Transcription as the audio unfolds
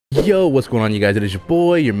Yo, what's going on, you guys? It is your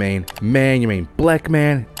boy, your main black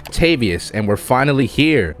man, Tavius, and we're finally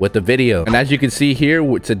here with the video. And as you can see here,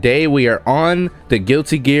 today we are on the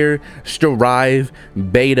Guilty Gear Strive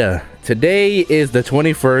beta. Today is the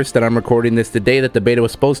 21st that I'm recording this. The day that the beta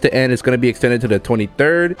was supposed to end is going to be extended to the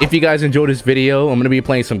 23rd. If you guys enjoyed this video, I'm going to be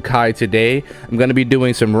playing some Kai today. I'm going to be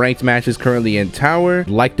doing some ranked matches currently in Tower.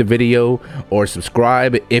 Like the video or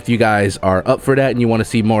subscribe if you guys are up for that and you want to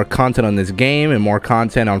see more content on this game and more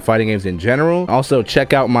content on fighting games in general. Also,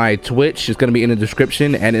 check out my Twitch. It's going to be in the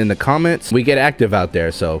description and in the comments. We get active out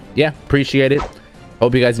there, so yeah, appreciate it.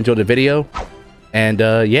 Hope you guys enjoyed the video. And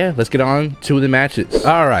yeah, let's get on to the matches.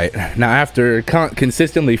 All right, now after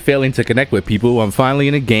consistently failing to connect with people, I'm finally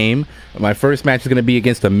in a game. My first match is going to be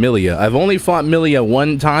against a MILLIA. I've only fought MILLIA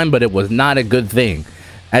one time, but it was not a good thing.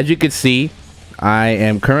 As you can see, I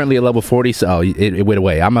am currently a level 40. Oh, it went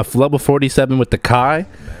away. I'm a level 47 with the Kai,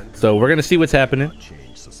 so we're gonna see what's happening.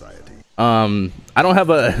 I don't have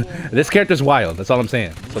a. This character's wild. That's all I'm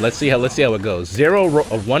saying. So let's see how it goes.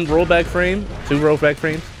 One rollback frame, 2 rollback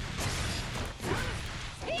frames.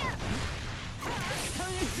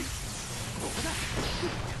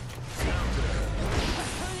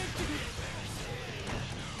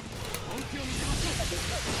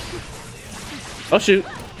 Oh shoot.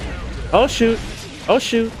 Oh shoot. Oh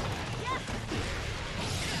shoot.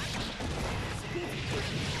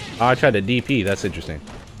 Oh, I tried to DP. That's interesting.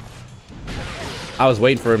 I was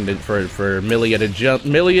waiting for him to, for MILLIA to jump.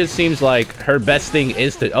 MILLIA seems like her best thing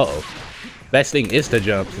is to best thing is to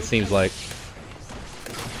jump, it seems like.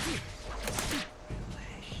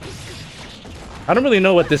 I don't really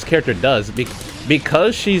know what this character does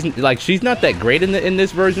because she's not that great in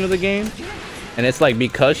this version of the game. And it's like,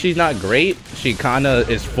 because she's not great, she kind of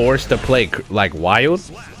is forced to play like wild.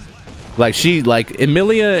 Like in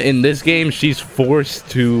MILLIA in this game, she's forced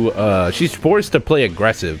to play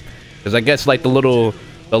aggressive. Because I guess like the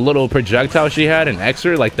little projectile she had in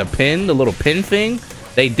Xer, like the little pin thing,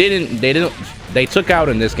 they took out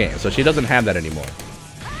in this game, so she doesn't have that anymore.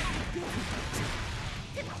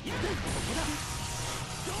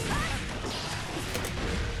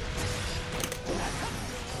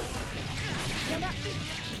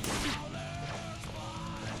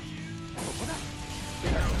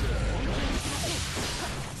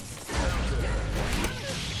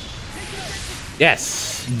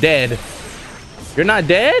 Yes, dead. You're not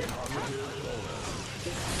dead?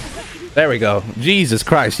 There we go. Jesus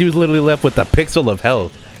Christ, he was literally left with a pixel of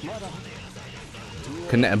health.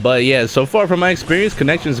 But yeah, so far from my experience,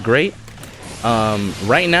 connection's great.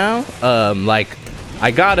 Right now, like I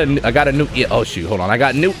got a new. Oh shoot, hold on. I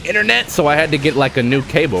got new internet, so I had to get like a new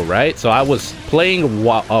cable, right? So I was playing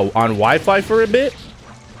on Wi-Fi for a bit,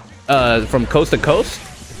 from coast to coast.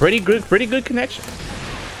 Pretty good connection.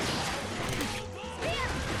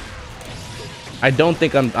 I don't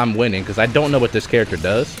think I'm winning because I don't know what this character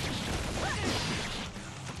does.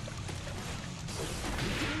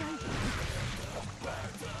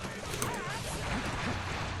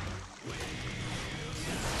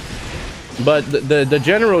 But the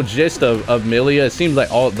general gist of MILLIA, it seems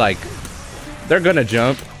like they're gonna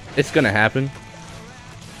jump. It's gonna happen.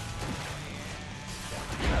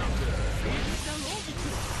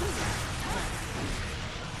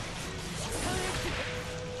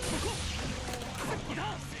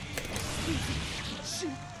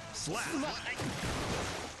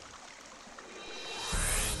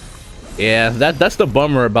 Yeah, that's the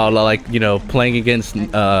bummer about like, you know, playing against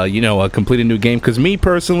you know, a completely new game. Because me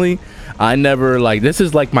personally, I never this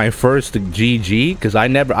is like my first GG because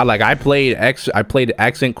I played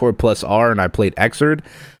Accent Core plus R and I played Xrd,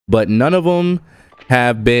 but none of them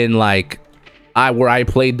have been like where I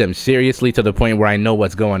played them seriously to the point where I know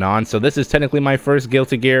what's going on. So this is technically my first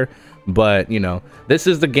Guilty Gear. But you know, this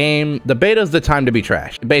is the game. The beta is the time to be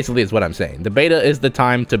trash, basically, is what I'm saying. The beta is the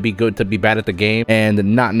time to be good, to be bad at the game and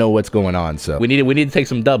not know what's going on. So we need to take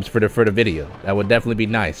some dubs for the video. That would definitely be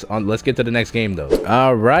nice. Let's get to the next game though.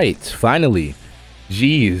 All right, finally.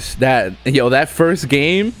 Jeez, that first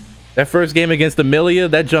game against the MILLIA,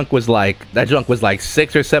 that junk was like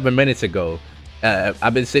 6 or 7 minutes ago.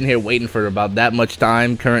 I've been sitting here waiting for about that much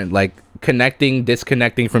time,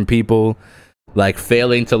 disconnecting from people, like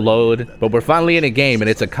failing to load, but we're finally in a game and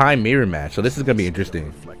it's a Kai mirror match, so this is gonna be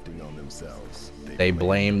interesting. They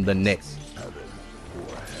blame the Nick.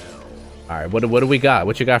 All right, what do we got?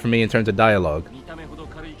 What you got for me in terms of dialogue?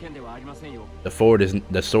 The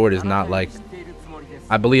sword is not like.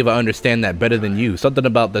 I believe I understand that better than you. Something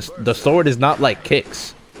about the sword is not like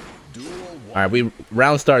kicks. All right, we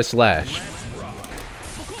round start slash.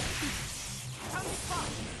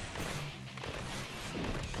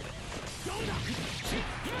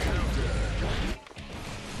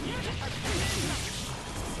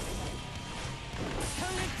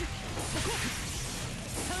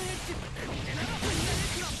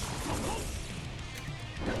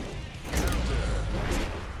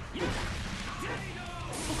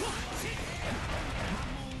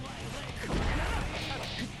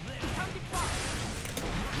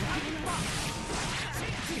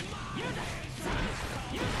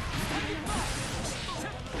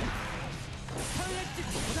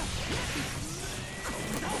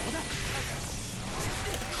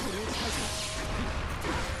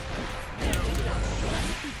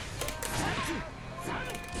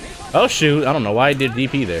 Oh shoot, I don't know why I did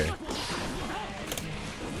DP there.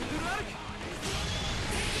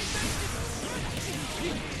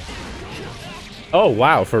 Oh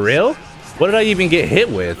wow, for real? What did I even get hit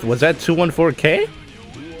with? Was that 214K?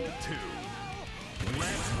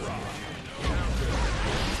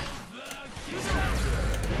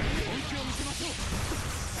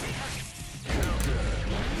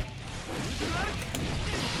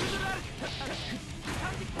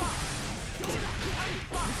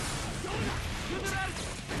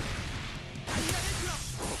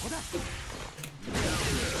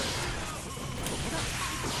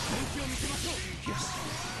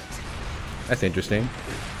 That's interesting.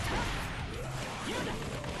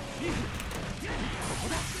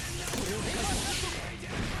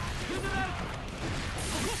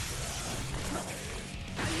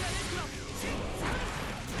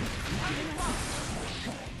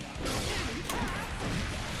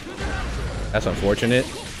 That's unfortunate.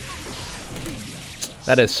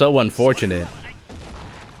 That is so unfortunate.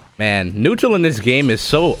 Man, neutral in this game is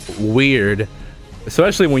so weird,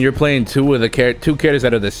 especially when you're playing two characters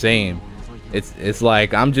that are the same. It's like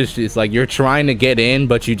it's like you're trying to get in,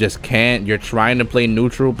 but you just can't. You're trying to play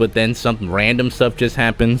neutral, but then some random stuff just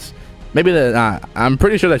happens. Maybe I'm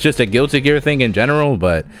pretty sure that's just a Guilty Gear thing in general,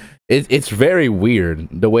 but it's very weird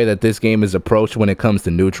the way that this game is approached when it comes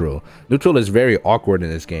to neutral. Neutral is very awkward in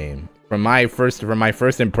this game. From my first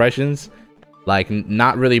impressions, like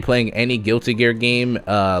not really playing any Guilty Gear game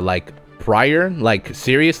like prior, like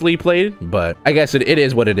seriously played, but I guess it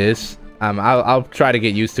is what it is. I'll try to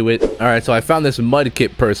get used to it. All right, so I found this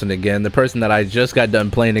Mudkip person again, the person that I just got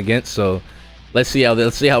done playing against. So let's see how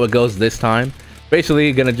it goes this time.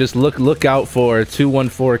 Basically, gonna just look out for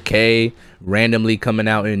 214K randomly coming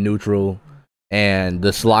out in neutral, and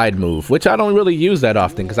the slide move, which I don't really use that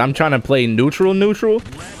often because I'm trying to play neutral,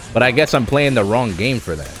 but I guess I'm playing the wrong game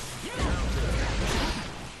for that.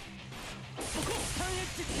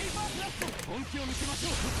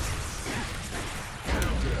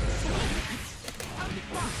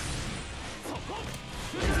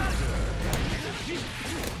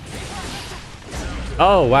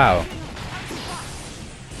 Oh, wow.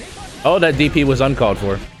 Oh, that DP was uncalled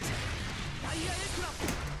for.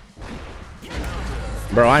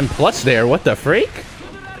 Bro, I'm plus there. What the freak?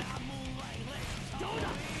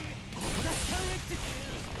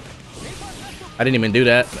 I didn't even do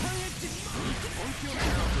that.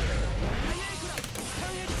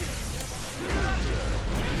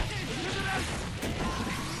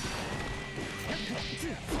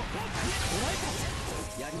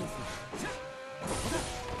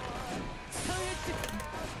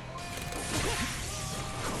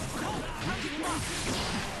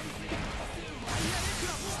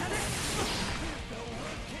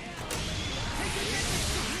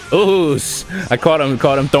 Ooh, I caught him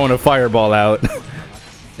throwing a fireball out.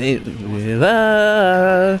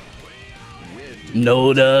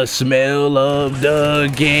 Know the smell of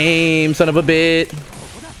the game, son of a bit.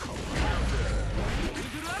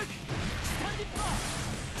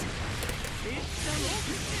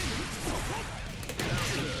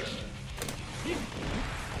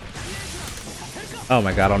 Oh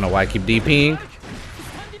my god, I don't know why I keep DPing.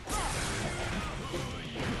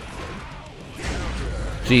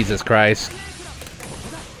 Jesus Christ.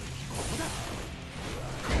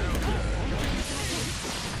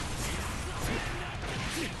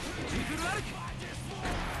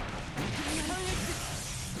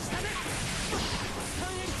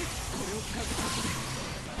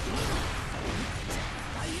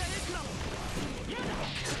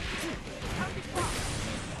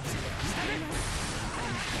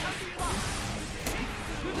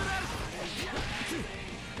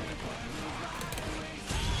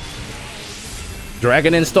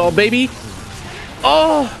 Dragon install, baby.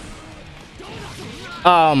 Oh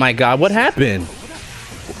my god, what happened?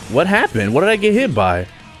 What happened? What did I get hit by?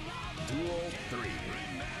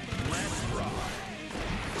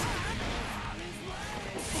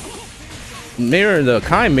 The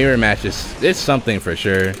Kai mirror match is something for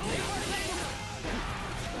sure.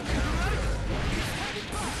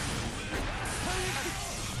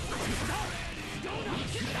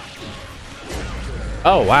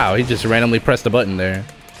 Oh wow, he just randomly pressed the button there.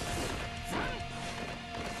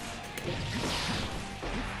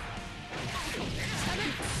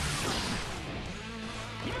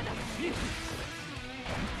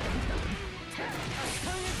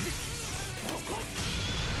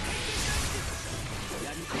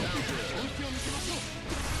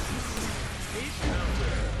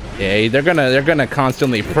 Yeah, they're gonna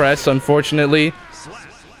constantly press, unfortunately.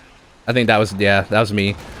 I think that was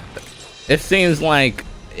me. It seems like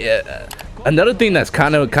Another thing that's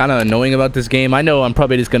kind of annoying about this game, I know I'm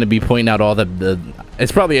probably just going to be pointing out all the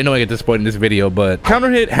it's probably annoying at this point in this video, but counter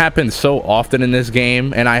hit happens so often in this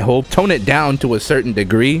game, and I hope tone it down to a certain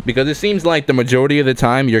degree, because it seems like the majority of the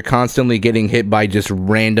time you're constantly getting hit by just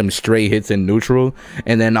random stray hits in neutral,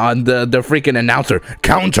 and then on the freaking announcer,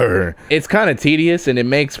 counter. It's kind of tedious, and it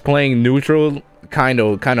makes playing neutral kind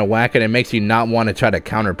of whack, and it makes you not want to try to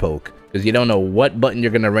counter poke, because you don't know what button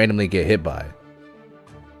you're going to randomly get hit by,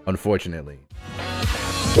 unfortunately.